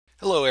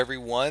Hello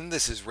everyone,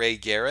 this is Ray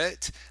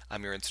Garrett.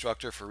 I'm your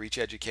instructor for Reach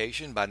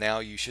Education. By now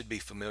you should be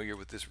familiar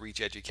with this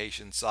Reach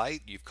Education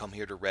site. You've come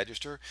here to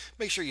register.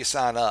 Make sure you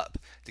sign up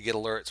to get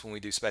alerts when we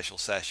do special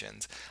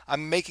sessions.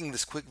 I'm making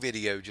this quick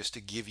video just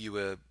to give you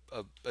a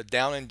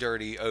down and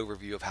dirty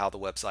overview of how the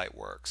website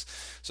works.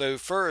 So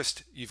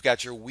first, you've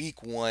got your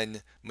week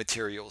one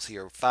materials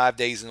here, 5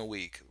 days in a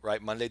week,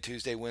 right? Monday,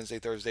 Tuesday, Wednesday,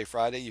 Thursday,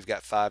 Friday. You've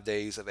got 5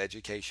 days of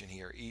education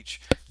here. Each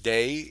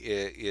day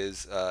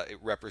is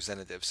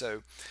representative.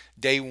 So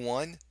day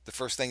one, the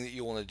first thing that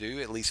you want to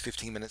do, at least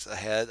 15 minutes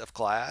ahead of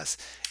class,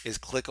 is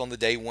click on the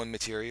day one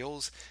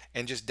materials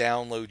and just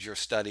download your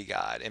study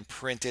guide and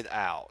print it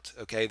out.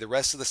 Okay, the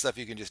rest of the stuff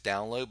you can just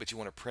download, but you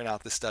want to print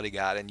out the study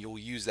guide and you'll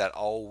use that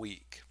all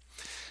week.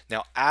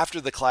 Now, after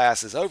the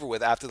class is over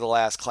with, after the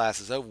last class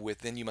is over with,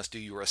 then you must do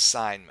your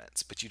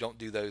assignments, but you don't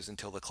do those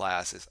until the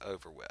class is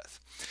over with.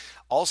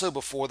 Also,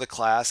 before the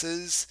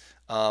classes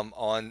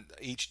on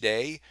each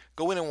day,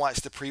 go in and watch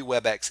the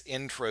pre-WebEx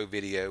intro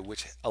video,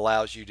 which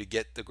allows you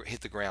to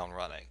hit the ground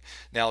running.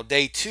 Now,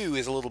 day two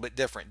is a little bit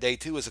different. Day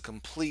two is a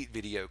complete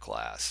video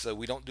class, so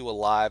we don't do a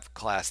live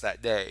class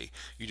that day.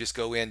 You just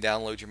go in,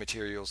 download your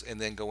materials, and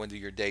then go into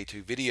your day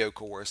two video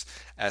course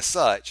as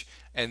such.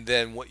 And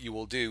then what you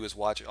will do is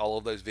watch all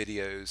of those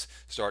videos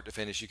start to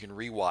finish. You can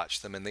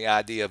rewatch them. And the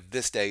idea of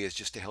this day is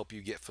just to help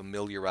you get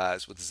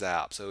familiarized with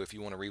Zap. So if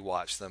you want to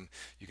rewatch them,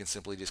 you can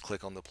simply just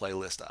click on the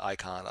playlist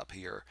icon up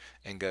here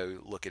and go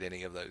look at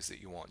any of those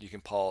that you want. You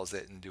can pause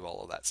it and do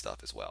all of that stuff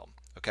as well.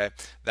 Okay,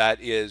 that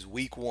is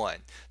week one.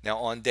 Now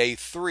on day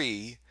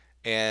three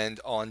and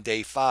on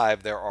day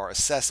five, there are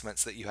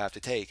assessments that you have to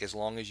take. As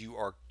long as you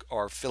are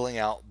filling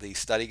out the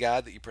study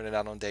guide that you printed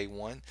out on day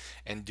one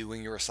and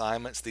doing your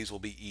assignments, these will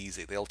be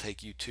easy. They'll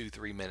take you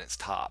 2-3 minutes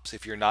tops.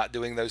 If you're not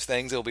doing those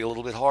things, it'll be a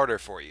little bit harder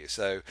for you.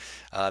 So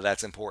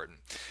that's important.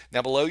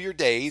 Now below your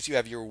days, you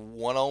have your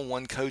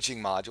one-on-one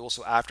coaching module.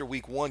 So after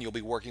week one, you'll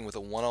be working with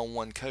a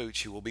one-on-one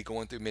coach who will be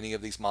going through many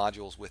of these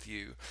modules with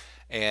you.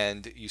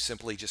 And you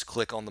simply just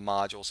click on the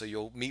module. So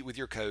you'll meet with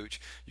your coach.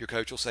 Your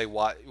coach will say,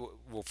 well,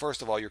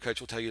 first of all, your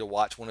coach will tell you to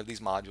watch one of these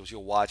modules.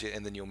 You'll watch it,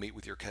 and then you'll meet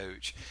with your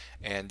coach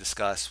and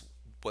discuss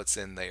what's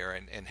in there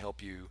and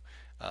help you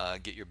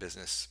get your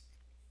business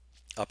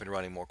up and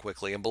running more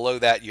quickly. And below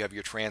that, you have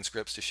your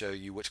transcripts to show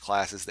you which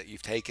classes that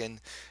you've taken,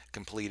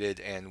 completed,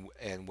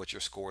 and what your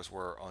scores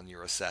were on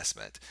your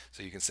assessment.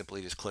 So you can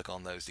simply just click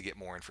on those to get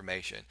more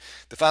information.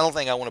 The final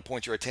thing I want to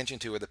point your attention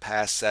to are the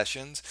past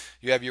sessions.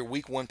 You have your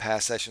week one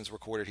past sessions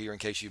recorded here in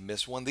case you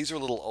missed one. These are a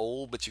little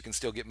old, but you can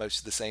still get most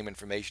of the same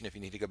information if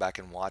you need to go back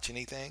and watch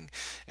anything.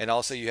 And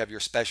also you have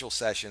your special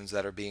sessions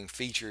that are being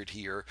featured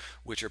here,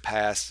 which are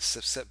past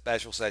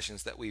special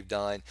sessions that we've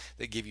done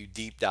that give you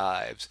deep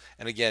dives.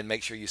 And again,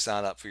 make sure you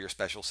sign up for your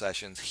special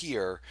sessions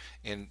here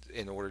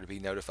in order to be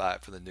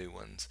notified for the new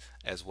ones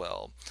as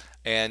well.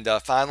 And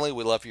finally,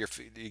 we'd love for you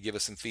to give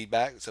us some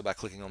feedback. So by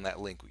clicking on that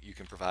link, you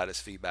can provide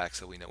us feedback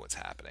so we know what's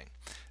happening.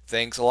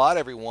 Thanks a lot,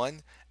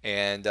 everyone,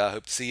 and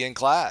hope to see you in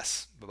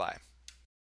class. Bye-bye.